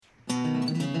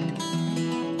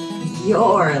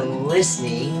You're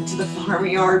listening to the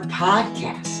Farmyard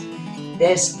Podcast.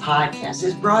 This podcast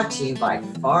is brought to you by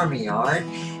Farmyard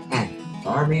and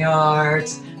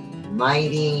Farmyard's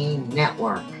Mighty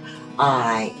Network.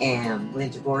 I am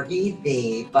Linda Borghi,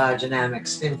 the biodynamic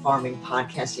spin farming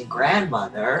podcasting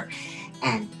grandmother,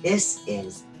 and this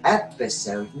is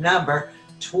episode number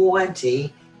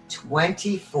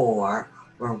 2024,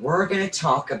 where we're going to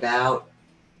talk about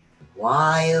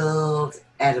wild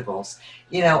edibles.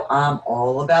 You know, I'm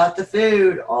all about the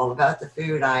food,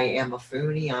 I am a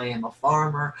foodie, I am a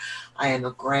farmer, I am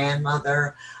a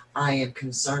grandmother, I am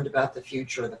concerned about the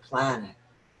future of the planet.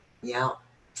 Yeah.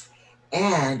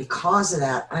 And because of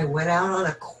that, I went out on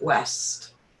a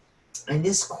quest. And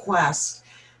this quest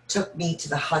took me to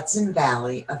the Hudson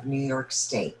Valley of New York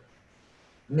State,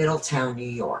 Middletown, New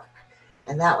York.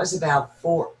 And that was about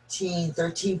 14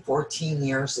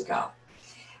 years ago.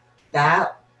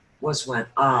 That was when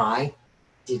I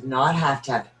did not have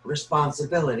to have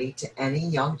responsibility to any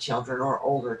young children or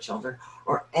older children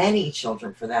or any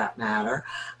children for that matter.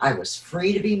 I was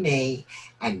free to be me,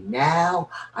 and now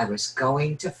I was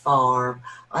going to farm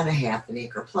on a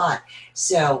half-an-acre plot.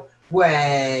 So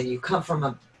when you come from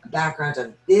a background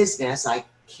of business, I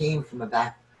came from a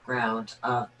background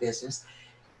of business,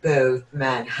 both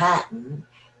Manhattan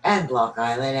and Block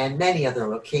Island and many other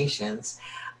locations.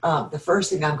 The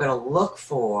first thing I'm going to look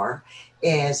for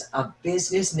is a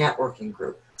business networking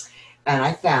group. And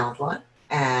I found one,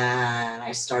 and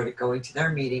I started going to their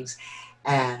meetings,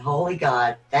 and holy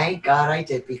God, thank God I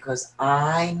did, because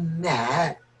I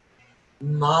met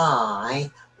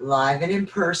my live and in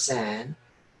person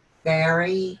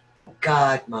fairy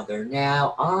godmother.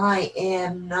 Now, I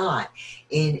am not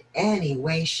in any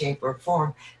way, shape, or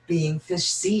form being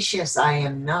facetious. I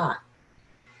am not.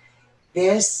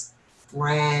 This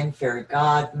friend, fairy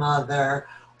godmother,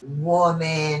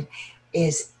 woman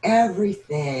is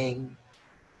everything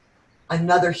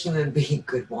another human being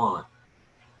could want.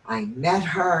 I met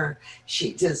her,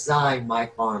 she designed my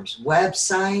farm's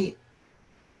website,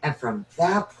 and from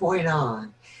that point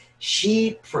on,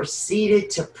 she proceeded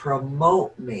to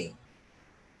promote me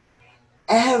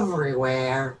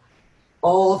everywhere,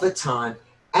 all the time,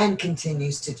 and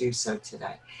continues to do so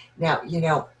today. Now, you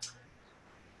know,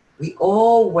 we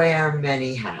all wear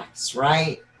many hats,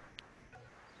 right?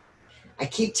 I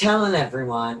keep telling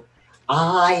everyone,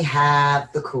 I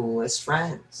have the coolest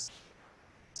friends.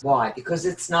 Why? Because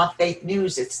it's not fake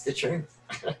news, it's the truth.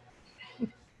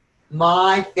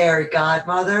 My fairy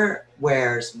godmother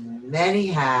wears many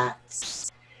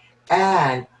hats,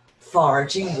 and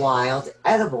foraging wild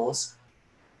edibles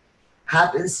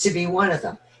happens to be one of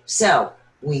them. So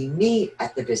we meet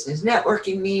at the business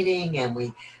networking meeting, and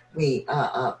we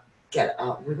get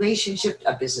a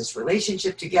business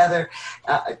relationship together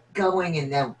going,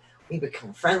 and then we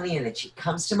become friendly, and then she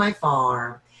comes to my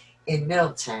farm in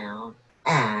Middletown,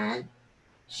 and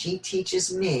she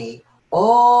teaches me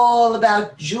all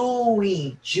about jewel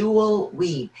weed,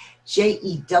 Jewel-weed,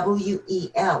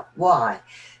 Why?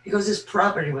 Because this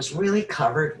property was really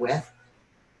covered with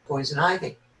poison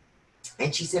ivy.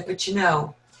 And she said, but you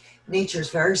know, nature is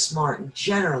very smart, and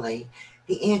generally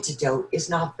the antidote is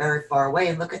not very far away.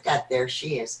 And look at that, there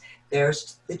she is.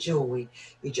 There's the jewelweed.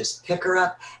 You just pick her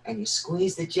up and you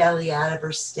squeeze the jelly out of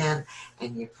her stem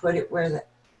and you put it where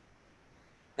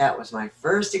that was my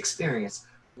first experience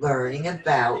learning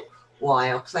about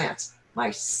wild plants.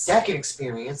 My second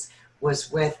experience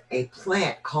was with a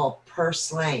plant called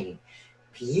purslane,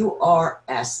 Purslane.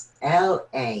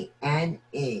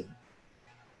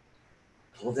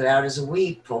 Pulled it out as a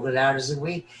weed.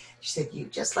 She said, you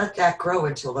just let that grow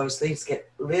until those leaves get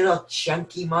little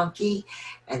chunky monkey,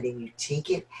 and then you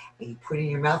take it and you put it in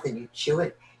your mouth and you chew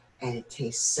it, and it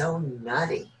tastes so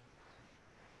nutty.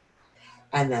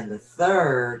 And then the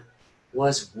third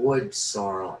was wood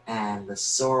sorrel, and the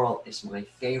sorrel is my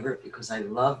favorite because I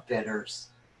love bitters.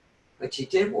 But she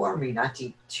did warn me not to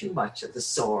eat too much of the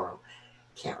sorrel.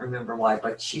 Can't remember why,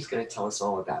 but she's going to tell us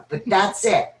all about it. But that's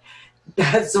it.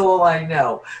 That's all I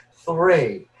know.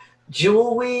 3.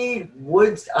 Jewelweed,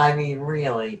 woods, I mean,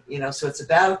 really, you know, so it's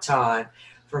about time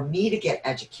for me to get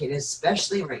educated,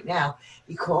 especially right now,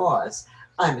 because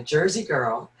I'm a Jersey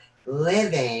girl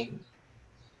living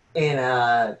in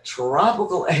a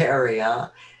tropical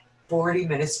area 40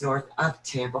 minutes north of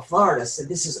Tampa, Florida. So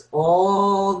this is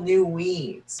all new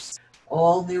weeds,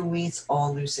 all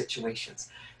new situations.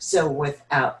 So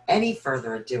without any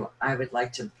further ado, I would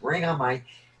like to bring on my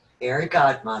fairy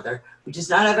godmother, who does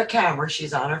not have a camera.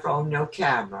 She's on her phone, no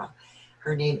camera.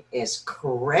 Her name is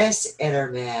Chris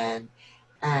Etterman,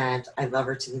 and I love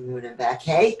her to the moon and back.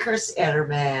 Hey, Chris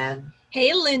Etterman.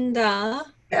 Hey, Linda.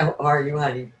 How are you,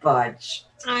 honey bunch?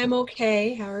 I'm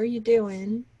okay. How are you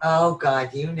doing? Oh,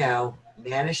 God, you know,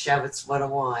 Manischewitz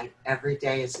 101. Every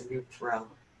day is a new thrill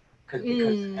because it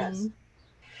is. Mm.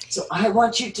 So I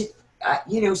want you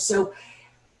to, so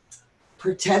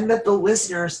pretend that the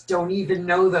listeners don't even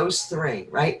know those three,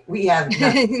 right? We have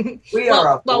nothing. We are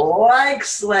well, a well, blank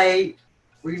slate.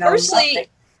 We know nothing. firstly,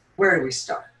 Where do we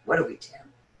start? What do we do?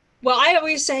 well, I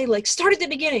always say like start at the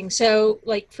beginning. So,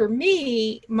 like for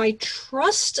me, my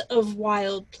trust of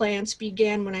wild plants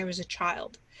began when I was a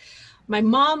child. My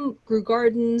mom grew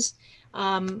gardens,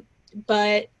 um,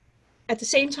 but at the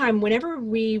same time, whenever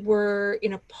we were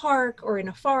in a park or in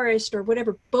a forest or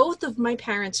whatever, both of my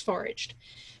parents foraged.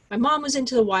 My mom was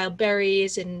into the wild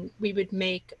berries, and we would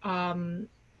make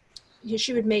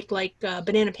she would make like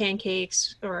banana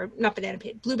pancakes, or not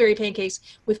blueberry pancakes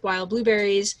with wild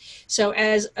blueberries. So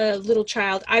as a little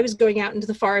child, I was going out into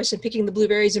the forest and picking the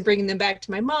blueberries and bringing them back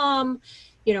to my mom,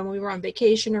 when we were on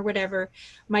vacation or whatever.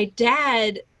 My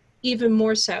dad, even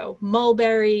more so,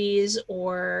 mulberries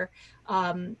or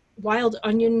wild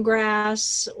onion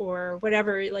grass or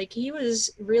whatever. Like he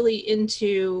was really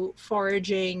into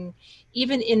foraging,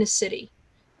 even in a city.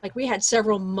 Like we had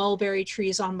several mulberry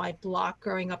trees on my block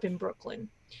growing up in Brooklyn.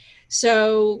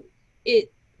 So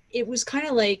it it was kind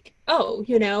of like, oh,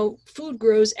 food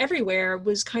grows everywhere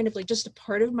was kind of like just a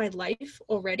part of my life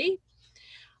already.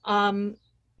 Um,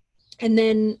 and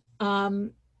then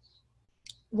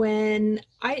when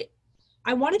I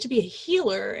wanted to be a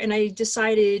healer, and I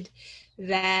decided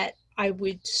that I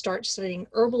would start studying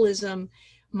herbalism.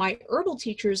 My herbal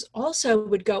teachers also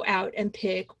would go out and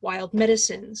pick wild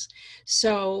medicines.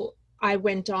 So I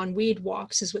went on weed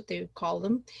walks, is what they would call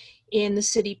them, in the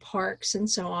city parks and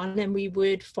so on. And we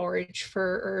would forage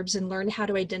for herbs and learn how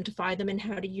to identify them and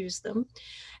how to use them.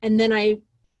 And then I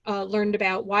learned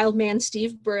about wild man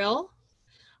Steve Brill,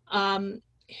 um,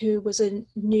 who was a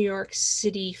New York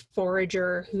City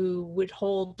forager who would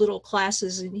hold little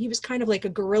classes. And he was kind of like a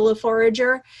guerrilla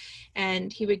forager.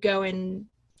 And he would go and,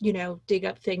 dig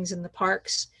up things in the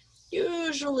parks.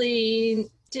 Usually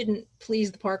didn't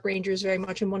please the park rangers very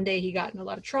much. And one day he got in a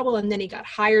lot of trouble. And then he got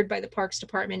hired by the Parks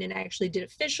Department and actually did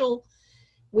official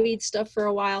weed stuff for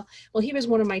a while. Well, he was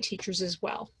one of my teachers as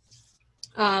well.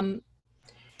 Um,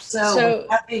 So, with so,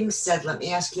 that being said, let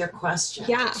me ask you a question.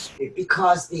 yeah.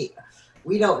 Because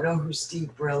we don't know who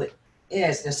Steve Brill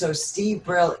is. Now, so Steve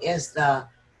Brill is the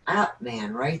app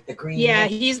man, right? The green Yeah, hair.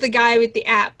 he's the guy with the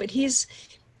app, but he's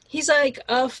like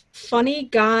a funny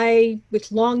guy with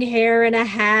long hair and a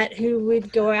hat who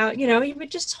would go out, he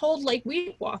would just hold like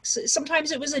weed walks.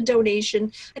 Sometimes it was a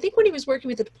donation. I think when he was working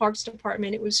with the Parks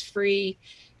Department, it was free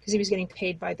because he was getting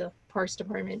paid by the Parks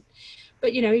Department.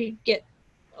 But, you get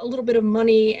a little bit of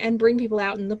money and bring people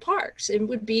out in the parks. It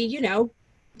would be,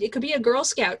 it could be a Girl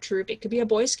Scout troop, it could be a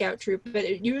Boy Scout troop, but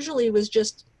it usually was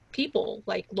just people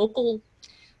like local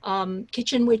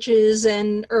kitchen witches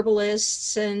and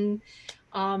herbalists and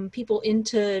people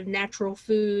into natural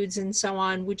foods and so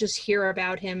on would just hear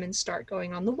about him and start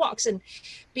going on the walks. And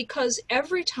because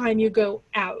every time you go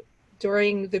out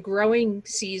during the growing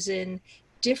season,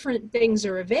 different things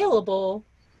are available,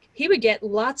 he would get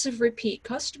lots of repeat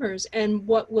customers. And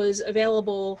what was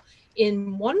available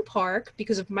in one park,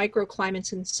 because of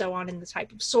microclimates and so on and the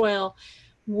type of soil,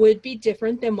 would be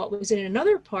different than what was in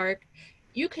another park.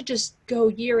 You could just go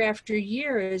year after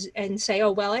year and say,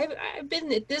 oh, well, I've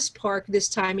been at this park this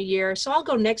time of year, so I'll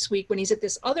go next week when he's at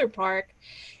this other park,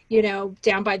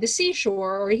 down by the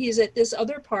seashore, or he's at this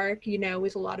other park,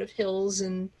 with a lot of hills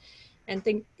and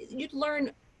things. You'd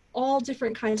learn all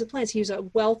different kinds of plants. He's a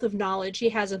wealth of knowledge. He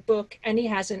has a book and he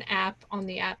has an app on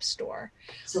the App Store.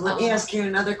 So, let me Um, ask you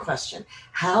another question.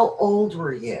 How old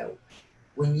were you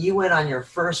when you went on your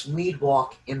first weed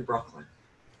walk in Brooklyn?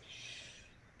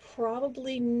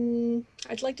 Probably,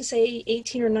 I'd like to say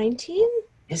 18 or 19.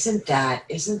 Isn't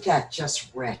that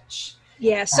just rich?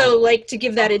 Yeah, That, so like to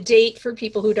give that a date for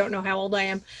people who don't know how old I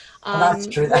am, oh, that's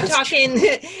true. we're That's true.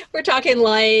 talking we're talking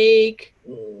like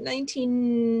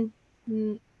 19,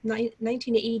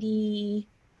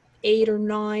 1988 or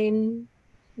 9,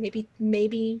 maybe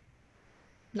 90,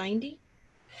 You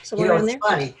somewhere know, around it's there.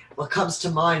 funny. What comes to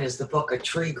mind is the book "A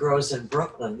Tree Grows in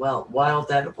Brooklyn." Well,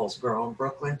 wild edibles grow in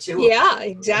Brooklyn too, Yeah, apparently,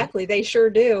 right? exactly. They sure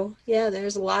do. Yeah,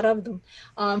 there's a lot of them.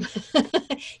 Um,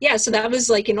 yeah, so that was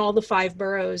like in all the five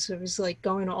boroughs. It was like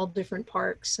going to all different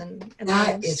parks and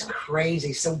That things. is So.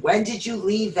 crazy. So, when did you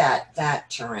leave that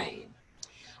terrain?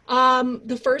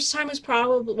 The first time was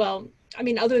probably, well, I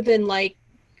mean, other than like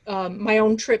my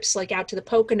own trips, like out to the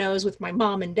Poconos with my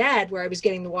mom and dad, where I was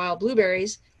getting the wild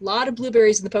blueberries. A lot of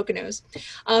blueberries in the Poconos.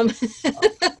 Um,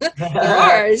 there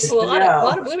are. It's Good to a lot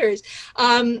of know. blueberries.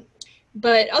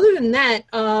 But other than that,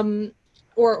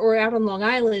 or out on Long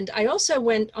Island, I also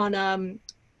went on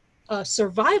a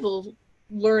survival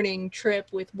learning trip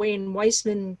with Wayne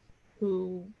Weissman,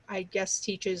 who I guess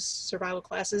teaches survival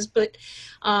classes. But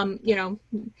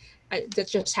that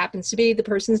just happens to be the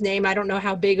person's name. I don't know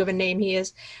how big of a name he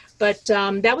is, but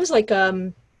that was like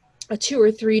a 2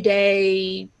 or 3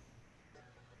 day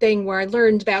thing where I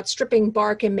learned about stripping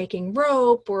bark and making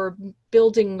rope, or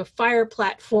building a fire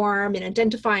platform and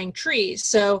identifying trees.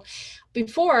 So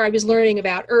before, I was learning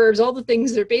about herbs, all the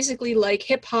things that are basically like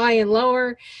hip high and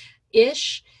lower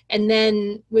ish. And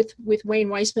then with Wayne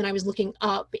Weissman, I was looking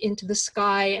up into the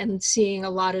sky and seeing a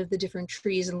lot of the different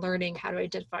trees and learning how to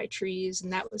identify trees.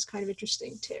 And that was kind of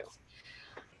interesting too.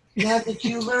 Now, did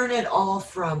you learn it all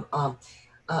from,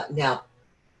 now,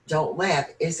 don't laugh,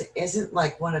 isn't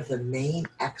like one of the main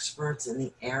experts in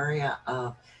the area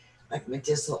of like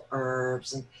medicinal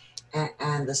herbs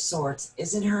and the sorts,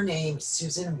 isn't her name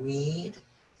Susan Weed?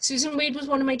 Susan Weed was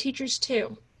one of my teachers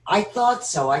too. I thought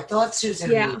so. I thought Susan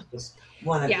Weed Yeah. was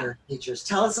one of Yeah. your teachers.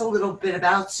 Tell us a little bit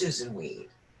about Susan Weed.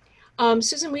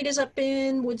 Susan Weed is up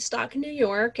in Woodstock, New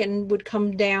York, and would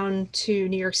come down to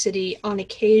New York City on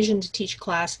occasion to teach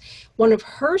class. One of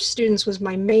her students was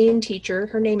my main teacher.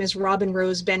 Her name is Robin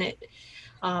Rose Bennett,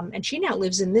 and she now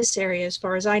lives in this area, as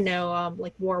far as I know,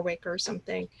 like Warwick or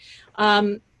something.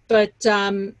 But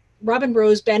Robin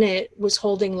Rose Bennett was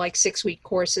holding like 6-week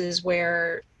courses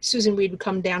where Susan Weed would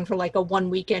come down for like a 1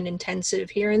 weekend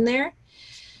intensive here and there.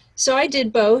 So I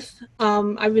did both.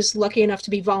 I was lucky enough to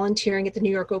be volunteering at the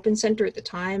New York Open Center at the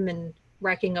time and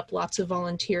racking up lots of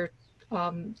volunteer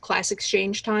class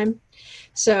exchange time.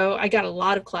 So I got a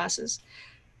lot of classes.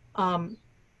 Um,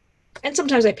 and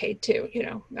sometimes I paid too,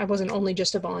 I wasn't only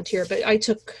just a volunteer, but I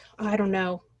took, I don't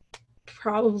know,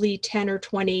 probably 10 or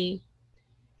 20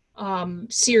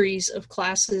 series of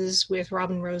classes with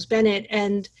Robin Rose Bennett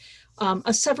and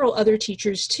several other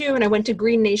teachers too. And I went to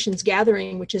Green Nations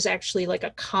Gathering, which is actually like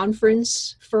a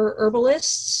conference for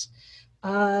herbalists.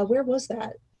 Where was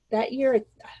that? That year,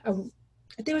 I think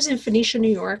it was in Phoenicia,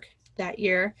 New York that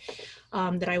year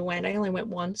that I went. I only went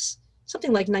once,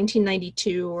 something like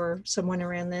 1992 or someone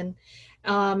around then.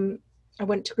 I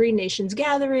went to Green Nations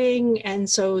Gathering. And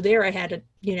so there I had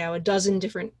a dozen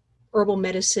different herbal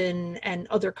medicine and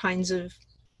other kinds of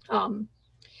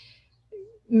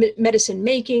medicine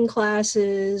making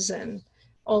classes and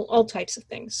all types of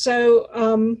things. So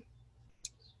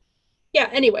yeah,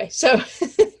 anyway, so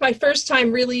my first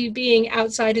time really being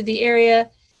outside of the area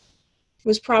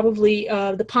was probably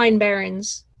the Pine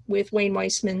Barrens with Wayne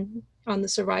Weissman on the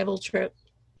survival trip.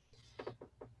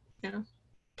 Yeah.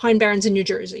 Pine Barrens in New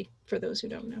Jersey, for those who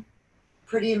don't know.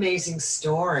 Pretty amazing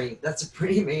story. That's a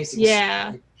pretty amazing Yeah.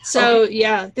 story. So Okay,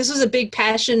 yeah, this was a big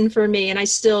passion for me, and I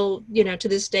still, to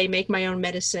this day, make my own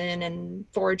medicine and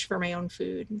forage for my own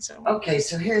food, and so on. okay,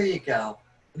 so here you go.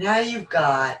 Now you've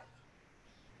got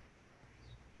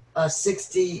a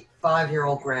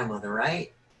 65-year-old grandmother,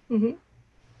 right? Hmm.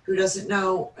 Who doesn't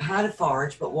know how to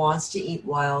forage but wants to eat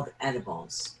wild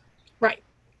edibles. Right.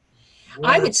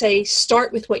 I What? would say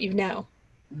start with what you know.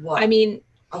 I What? mean,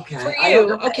 Okay, for I don't you,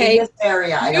 know. In okay, this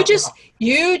area, I you don't know. just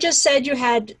you just said you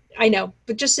had, I know,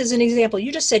 but just as an example, you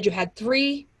just said you had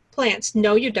 3 plants.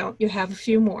 No, you don't. You have a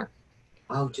few more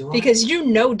Oh, do I? because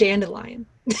dandelion.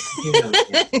 I do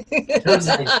know. Those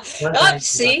Up, I do.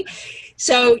 see?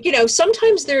 So,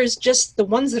 sometimes there's just the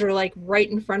ones that are like right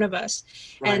in front of us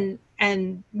Right.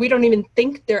 and we don't even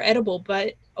think they're edible,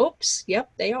 but oops, yep,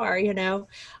 they are.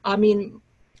 I mean,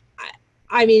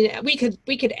 we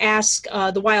could ask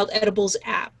the Wild Edibles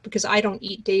app because I don't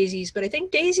eat daisies, but I think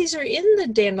daisies are in the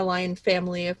dandelion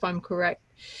family if I'm correct.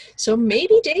 So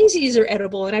maybe daisies are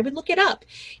edible, and I would look it up.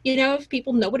 If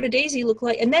people know what a daisy look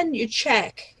like, and then you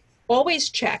check. Always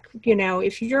check.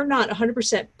 If you're not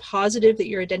 100% positive that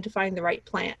you're identifying the right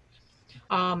plant,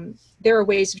 there are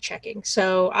ways of checking.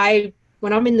 So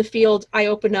when I'm in the field, I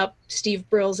open up Steve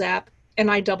Brill's app and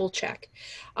I double check.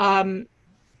 Um,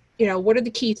 what are the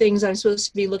key things I'm supposed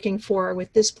to be looking for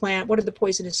with this plant? What are the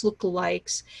poisonous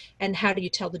lookalikes? And how do you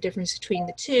tell the difference between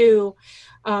the two?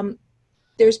 Um,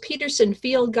 there's Peterson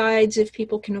field guides if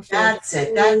people can afford That's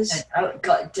it. That's it.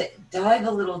 those. Dive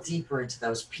a little deeper into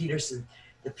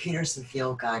the Peterson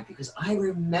Field Guide, because I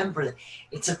remember that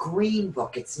it's a green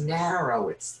book. It's narrow.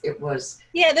 It was.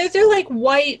 Yeah, they're like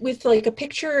white with like a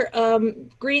picture,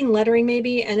 green lettering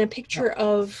maybe, and a picture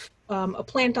of a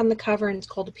plant on the cover, and it's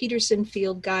called a Peterson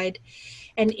field guide.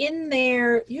 And in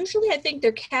there, usually I think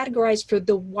they're categorized for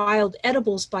the wild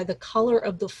edibles by the color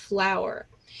of the flower.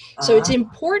 So it's Ah,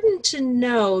 important to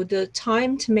know the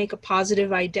time to make a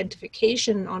positive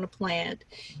identification on a plant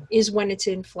is when it's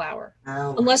in flower.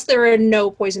 no. Unless there are no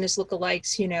poisonous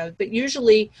lookalikes, but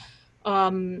usually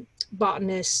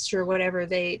botanists or whatever,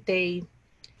 they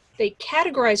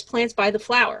categorize plants by the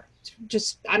flower.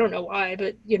 Just, I don't know why,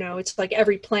 but it's like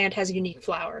every plant has a unique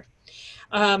flower.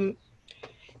 Um,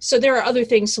 so there are other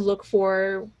things to look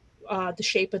for: the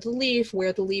shape of the leaf,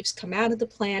 where the leaves come out of the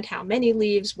plant, how many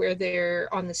leaves, where they're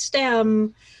on the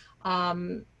stem,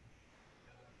 um,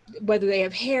 whether they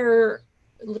have hair,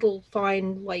 little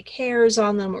fine like hairs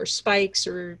on them, or spikes,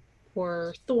 or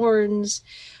thorns,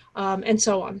 and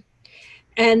so on.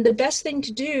 And the best thing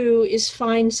to do is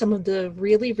find some of the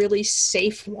really, really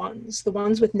safe ones, the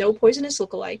ones with no poisonous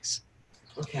lookalikes,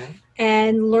 Okay.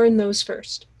 and learn those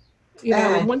first. And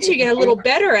And once you get a little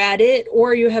better at it,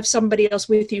 or you have somebody else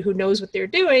with you who knows what they're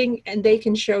doing and they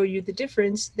can show you the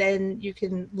difference, then you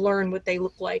can learn what they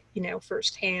look like,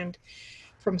 firsthand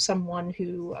from someone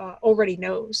who already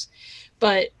knows.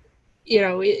 But,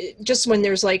 just when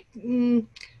there's like,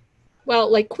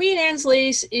 well, like Queen Anne's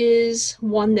lace is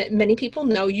one that many people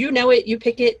know. You know it, you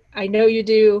pick it. I know you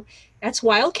do. That's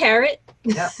wild carrot.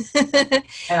 yep.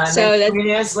 And I So make that, Queen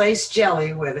Anne's lace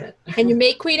jelly with it. and you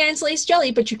make Queen Anne's lace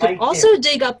jelly, but you could I do. also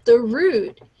dig up the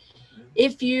root.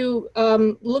 If you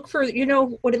look for,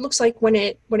 what it looks like when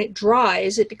it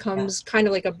dries, it Yeah. becomes kind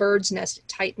of like a bird's nest. It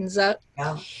tightens up.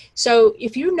 Yeah. So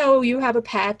if you have a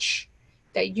patch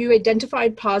that you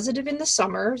identified positive in the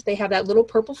summer, they have that little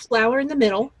purple flower in the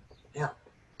middle. Yeah.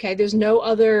 Okay, there's no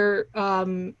other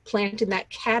plant in that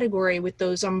category with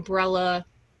those umbrella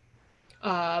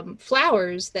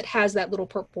flowers that has that little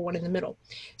purple one in the middle.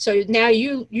 So now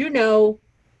in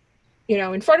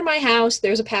front of my house,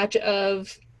 there's a patch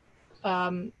of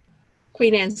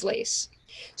Queen Anne's lace.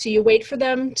 So you wait for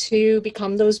them to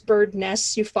become those bird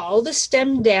nests. You follow the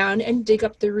stem down and dig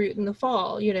up the root in the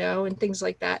fall, and things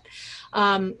like that.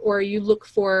 Or you look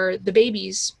for the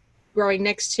babies growing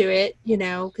next to it,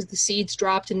 because the seeds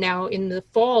dropped, and now in the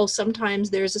fall, sometimes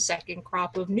there's a second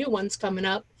crop of new ones coming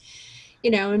up,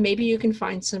 and maybe you can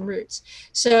find some roots.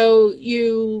 So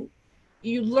you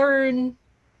learn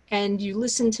and you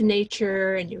listen to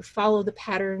nature and you follow the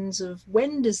patterns of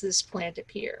when does this plant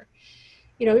appear.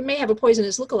 It may have a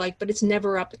poisonous lookalike, but it's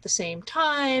never up at the same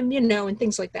time, and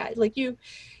things like that. Like you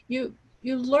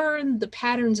learn the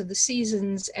patterns of the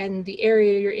seasons and the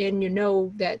area you're in. You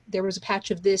know that there was a patch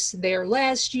of this there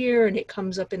last year and it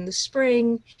comes up in the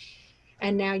spring.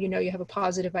 And now you have a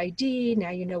positive ID. Now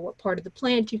you know what part of the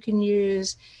plant you can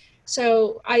use.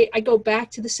 So I go back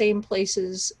to the same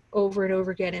places over and over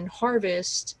again and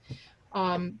harvest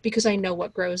because I know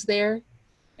what grows there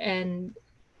and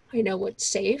I know what's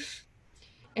safe.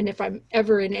 And if I'm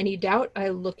ever in any doubt, I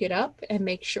look it up and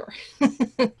make sure. Well,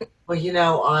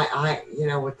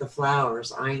 with the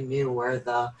flowers, I knew where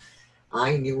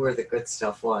the good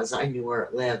stuff was. I knew where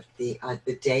it lived. The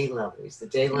daylilies. The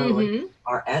daylilies Mm-hmm.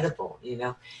 are edible.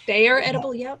 They are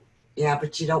edible, yep. Yeah,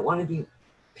 but you don't want to be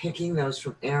picking those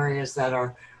from areas that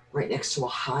are right next to a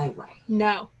highway.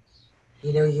 No,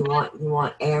 You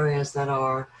want areas that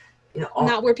are,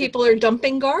 not where people are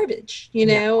dumping garbage,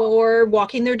 yeah, or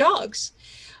walking their dogs.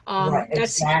 right,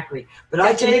 That's exactly. But I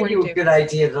that's gave important you a too. good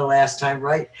idea the last time,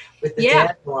 right? With the Yeah,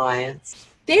 dandelions.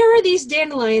 there are these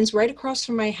dandelions right across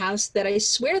from my house that I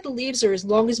swear the leaves are as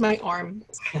long as my arm.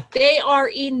 They are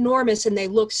enormous and they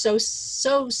look so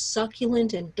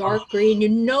succulent and Oh, dark green.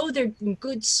 They're in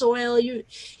good soil. You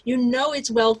know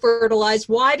it's well fertilized.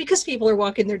 Why? Because people are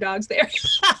walking their dogs there.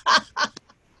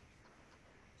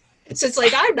 So it's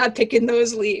like I'm not picking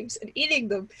those leaves and eating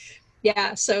them.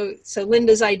 Yeah, so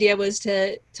Linda's idea was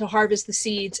to harvest the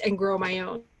seeds and grow my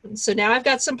own. So now I've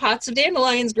got some pots of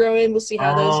dandelions growing. We'll see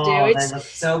how those do. oh, they look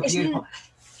so It's beautiful.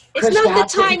 it's Chris, you not the have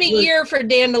to time of include. year for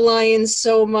dandelions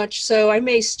so much, so I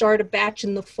may start a batch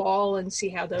in the fall and see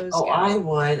how those Oh, I go.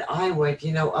 would. I would.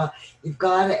 You've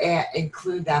got to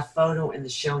include that photo in the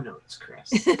show notes,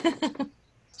 Chris.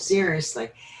 Seriously.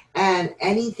 And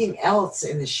anything else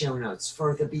in the show notes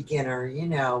for the beginner,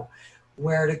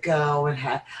 where to go and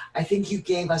have. I think you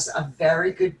gave us a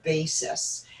very good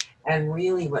basis. And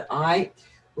really what I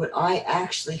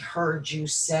actually heard you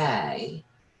say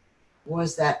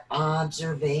was that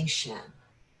observation.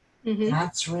 Hmm.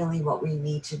 That's really what we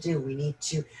need to do. We need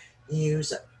to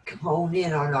use hone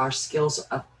in on our skills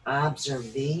of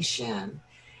observation.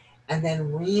 And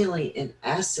then really, in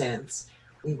essence,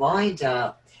 we wind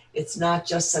up, it's not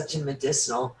just such a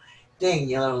medicinal thing,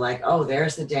 like, oh,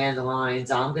 there's the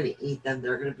dandelions. I'm going to eat them.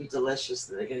 They're going to be delicious.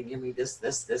 They're going to give me this,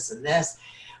 this, this, and this.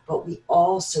 But we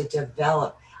also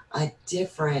develop a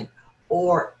different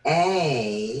or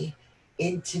a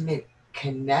intimate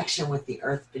connection with the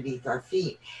earth beneath our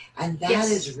feet. And that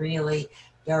Yes. is really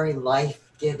very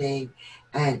life-giving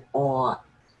and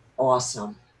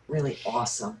awesome. Really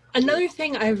awesome. Another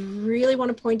thing I really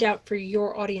want to point out for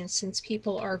your audience, since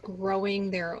people are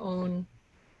growing their own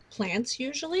plants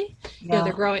usually, Yeah.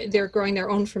 they're growing their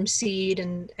own from seed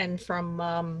and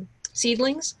from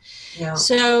seedlings. Yeah.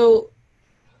 So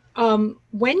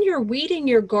when you're weeding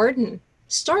your garden,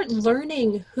 start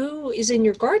learning who is in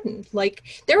your garden. Like,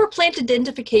 there are plant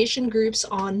identification groups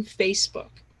on Facebook.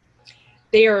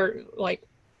 They are like,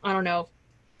 I don't know,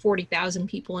 40,000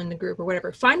 people in the group or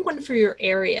whatever. Find one for your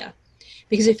area,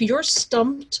 because if you're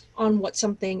stumped on what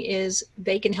something is,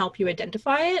 they can help you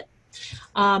identify it,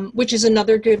 which is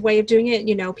another good way of doing it.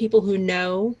 People who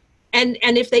know, and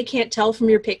if they can't tell from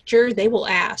your picture, they will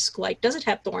ask, like, does it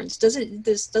have thorns? Does it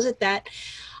this? Does it that?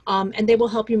 And they will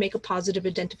help you make a positive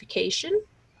identification.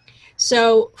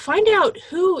 So find out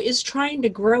who is trying to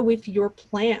grow with your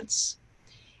plants.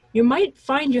 You might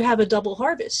find you have a double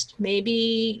harvest.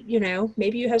 Maybe you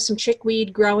have some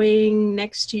chickweed growing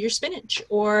next to your spinach,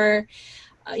 or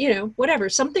whatever.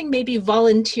 Something may be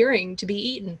volunteering to be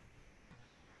eaten.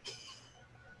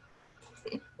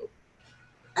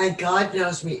 And God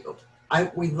knows we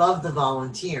love the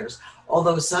volunteers.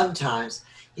 Although sometimes,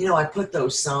 I put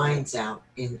those signs out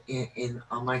in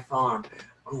on my farm,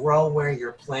 grow where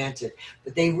you're planted,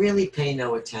 but they really pay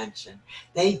no attention.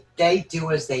 They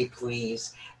do as they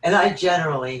please, and I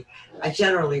generally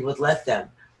would let them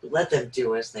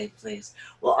do as they please.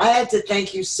 Well, I had to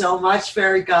thank you so much,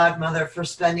 Fairy Godmother, for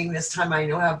spending this time. I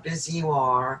know how busy you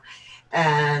are,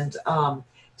 and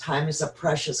time is a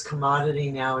precious commodity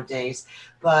nowadays,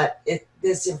 but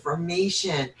this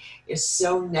information is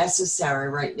so necessary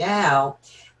right now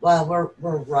while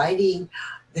we're writing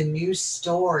the new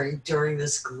story during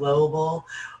this global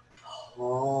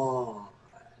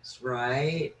pause,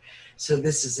 right? So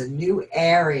this is a new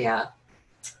area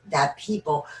that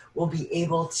people will be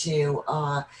able to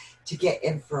get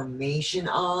information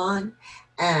on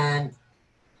and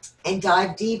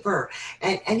dive deeper.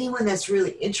 And anyone that's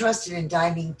really interested in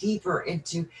diving deeper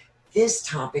into this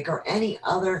topic or any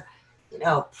other,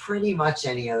 pretty much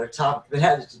any other topic that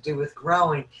has to do with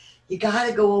growing, you got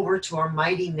to go over to our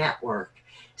mighty network,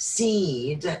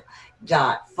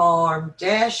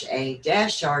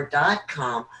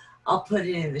 seed.farm-a-r.com. I'll put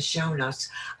it in the show notes.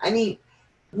 I mean,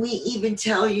 we even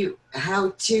tell you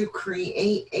how to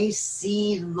create a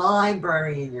seed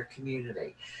library in your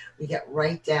community. We get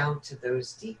right down to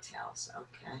those details,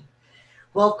 okay?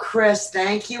 Well, Chris,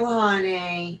 thank you,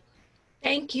 honey.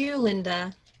 Thank you,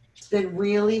 Linda. It's been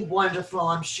really wonderful.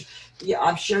 I'm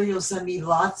sure you'll send me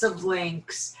lots of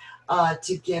links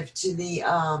to give to the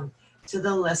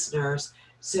listeners,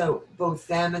 so both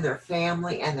them and their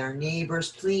family and their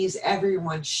neighbors. Please,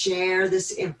 everyone, share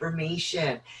this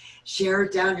information. Share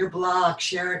it down your blog.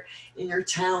 Share it in your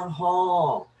town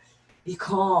hall,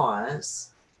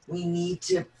 because we need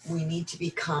to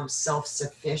become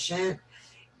self-sufficient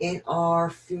in our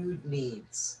food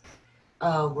needs.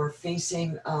 We're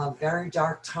facing a very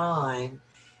dark time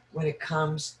when it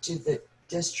comes to the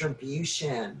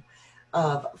distribution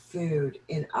of food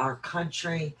in our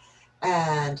country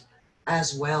and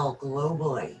as well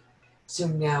globally. So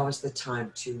now is the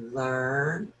time to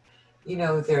learn.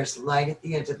 There's light at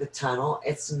the end of the tunnel.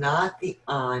 It's not the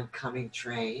oncoming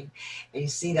train. And you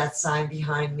see that sign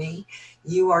behind me?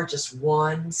 You are just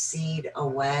one seed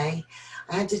away.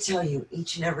 I had to tell you,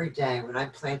 each and every day when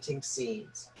I'm planting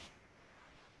seeds,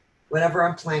 whatever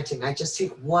I'm planting, I just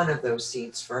take one of those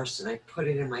seeds first and I put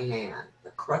it in my hand,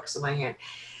 the crux of my hand.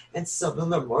 And some of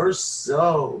them are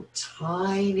so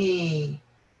tiny.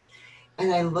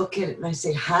 And I look at it and I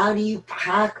say, how do you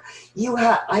pack? You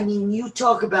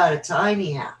talk about a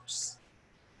tiny house.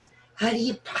 How do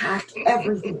you pack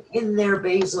everything in there,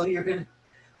 Basil? You're going to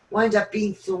wind up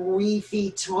being 3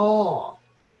 feet tall.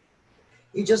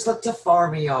 You just look to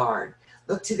Farm Yard.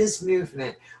 Look to this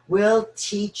movement. We'll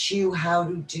teach you how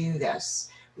to do this.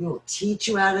 We will teach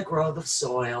you how to grow the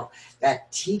soil.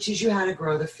 That teaches you how to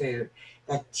grow the food.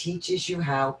 That teaches you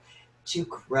how to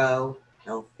grow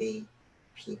healthy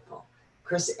people.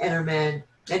 Chris Enterman,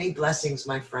 many blessings,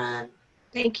 my friend.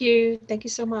 Thank you. Thank you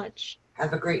so much.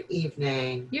 Have a great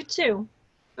evening. You too.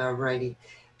 All righty.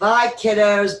 Bye,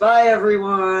 kiddos. Bye,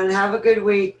 everyone. Have a good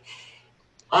week.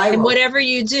 And whatever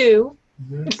you do.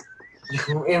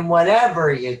 In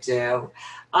whatever you do,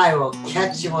 I will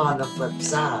catch you on the flip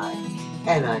side.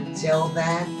 And until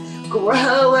then,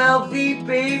 Grow healthy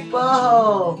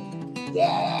people.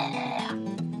 Yeah.